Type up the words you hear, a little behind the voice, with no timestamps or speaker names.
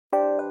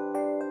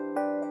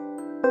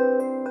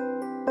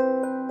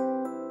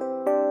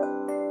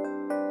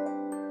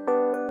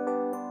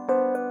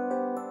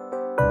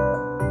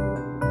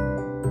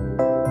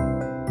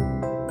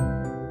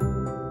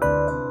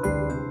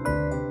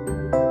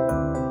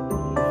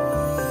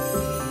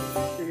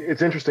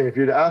It's interesting. If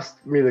you'd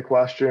asked me the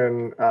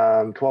question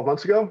 12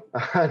 months ago,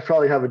 I'd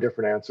probably have a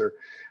different answer.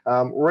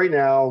 Right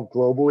now,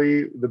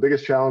 globally, the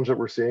biggest challenge that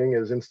we're seeing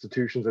is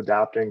institutions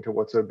adapting to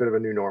what's a bit of a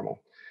new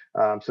normal.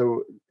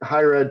 So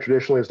higher ed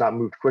traditionally has not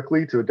moved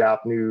quickly to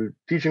adapt new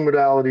teaching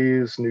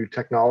modalities, new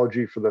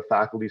technology for the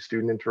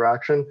faculty-student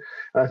interaction.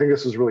 And I think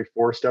this has really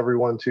forced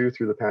everyone to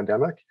through the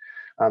pandemic.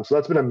 So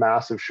that's been a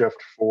massive shift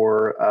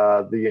for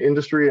the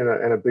industry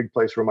and a big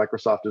place where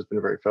Microsoft has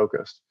been very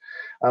focused.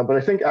 But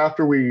I think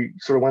after we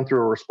sort of went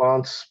through a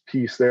response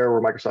piece there where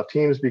Microsoft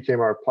Teams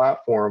became our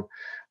platform,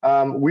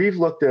 we've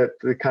looked at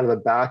the kind of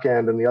the back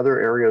end and the other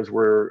areas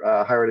where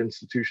higher ed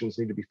institutions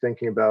need to be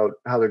thinking about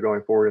how they're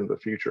going forward in the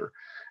future.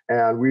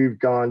 And we've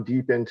gone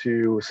deep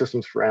into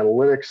systems for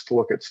analytics to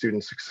look at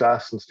student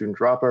success and student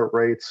dropout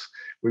rates.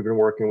 We've been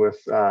working with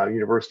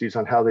universities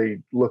on how they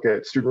look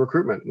at student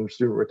recruitment and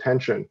student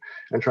retention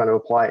and trying to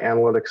apply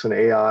analytics and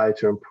AI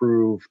to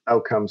improve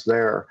outcomes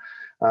there.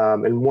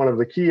 And one of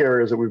the key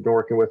areas that we've been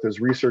working with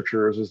is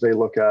researchers as they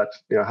look at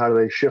how do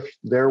they shift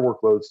their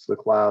workloads to the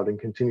cloud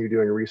and continue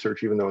doing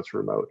research even though it's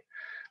remote.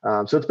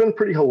 So it's been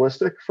pretty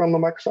holistic from the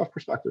Microsoft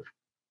perspective.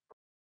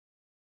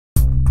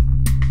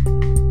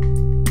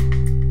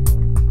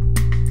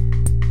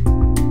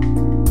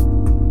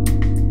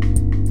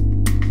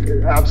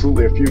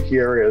 Absolutely, a few key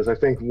areas. I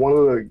think one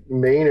of the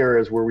main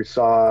areas where we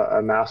saw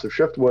a massive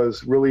shift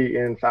was really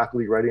in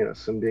faculty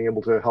readiness and being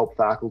able to help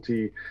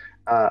faculty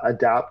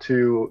adapt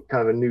to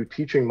kind of a new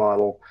teaching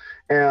model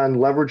and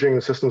leveraging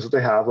the systems that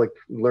they have, like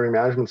learning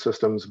management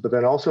systems, but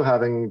then also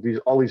having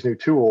all these new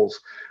tools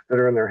that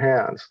are in their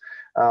hands.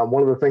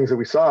 One of the things that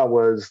we saw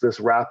was this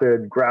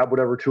rapid grab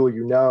whatever tool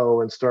you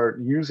know and start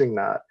using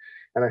that.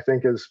 And I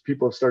think as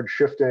people have started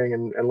shifting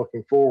and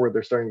looking forward,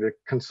 they're starting to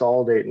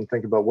consolidate and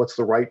think about what's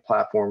the right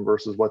platform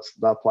versus what's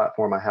the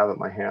platform I have at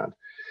my hand.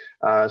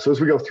 So as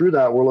we go through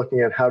that, we're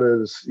looking at how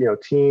does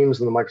Teams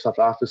and the Microsoft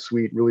Office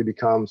suite really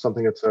become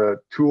something that's a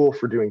tool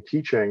for doing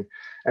teaching,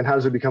 and how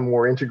does it become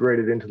more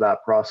integrated into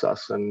that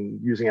process and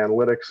using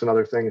analytics and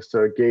other things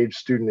to gauge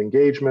student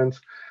engagement,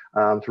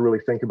 to really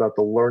think about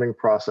the learning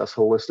process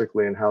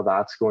holistically and how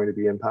that's going to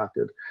be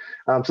impacted.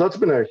 So that's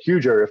been a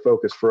huge area of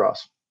focus for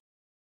us.